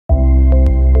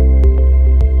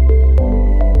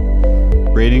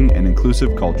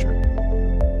inclusive culture.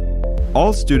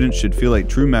 All students should feel like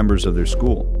true members of their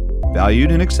school,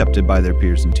 valued and accepted by their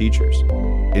peers and teachers.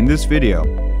 In this video,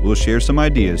 we'll share some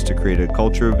ideas to create a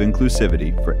culture of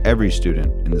inclusivity for every student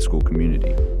in the school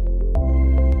community.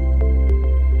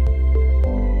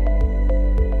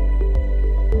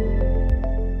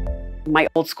 My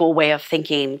old school way of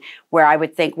thinking, where I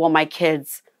would think, well, my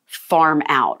kids farm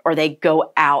out, or they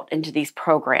go out into these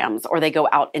programs, or they go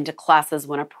out into classes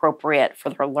when appropriate for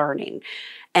their learning.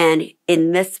 And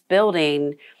in this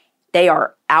building, they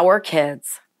are our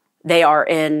kids. They are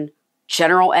in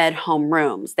general ed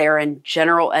homerooms. They are in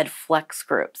general ed flex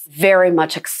groups. Very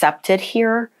much accepted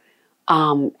here.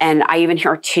 And I even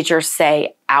hear teachers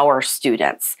say our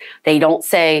students. They don't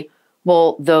say,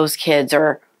 well, those kids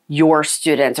are your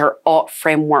students or alt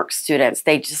framework students.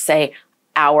 They just say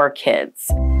our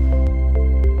kids.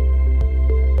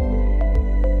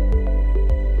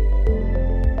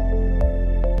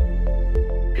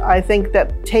 I think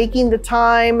that taking the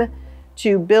time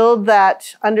to build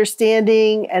that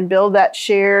understanding and build that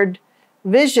shared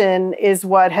vision is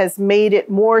what has made it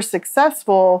more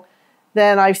successful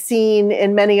than I've seen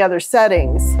in many other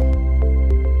settings.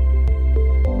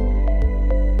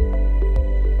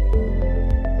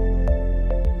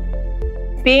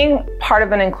 Being part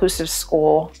of an inclusive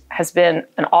school has been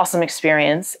an awesome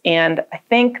experience. And I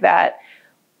think that,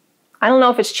 I don't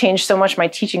know if it's changed so much my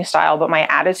teaching style, but my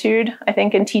attitude, I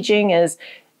think, in teaching is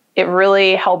it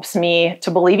really helps me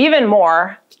to believe even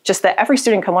more just that every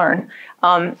student can learn.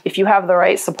 If you have the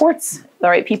right supports, the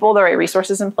right people, the right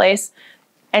resources in place,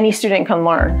 any student can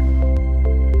learn.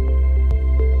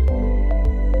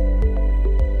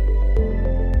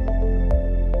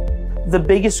 The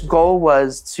biggest goal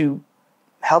was to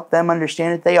help them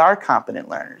understand that they are competent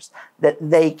learners, that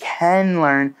they can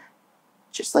learn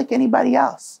just like anybody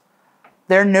else.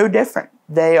 They're no different.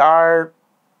 They're a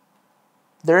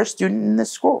student in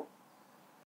this school.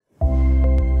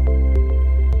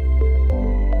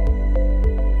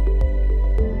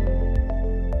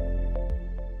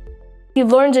 He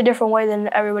learns a different way than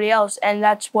everybody else, and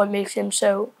that's what makes him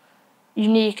so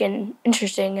unique and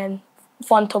interesting and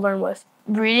fun to learn with.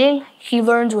 Reading, he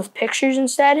learns with pictures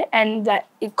instead, and that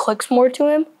it clicks more to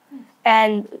him.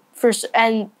 And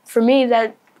for me,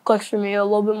 that clicks for me a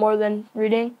little bit more than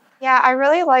reading. Yeah, I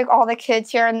really like all the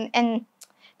kids here, and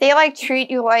they like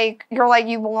treat you like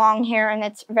you belong here, and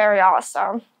it's very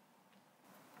awesome.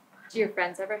 Do your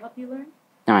friends ever help you learn?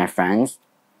 My friends,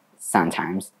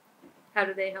 sometimes. How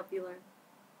do they help you learn?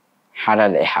 How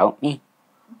do they help me?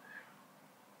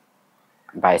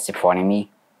 By supporting me.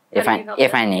 If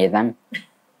I need them.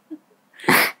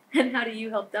 And how do you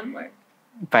help them learn?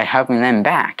 By helping them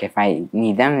back. If I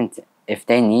need them, if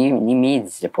they need me to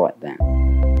support them.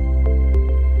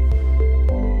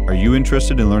 Are you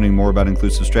interested in learning more about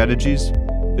inclusive strategies?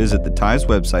 Visit the TIES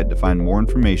website to find more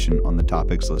information on the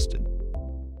topics listed.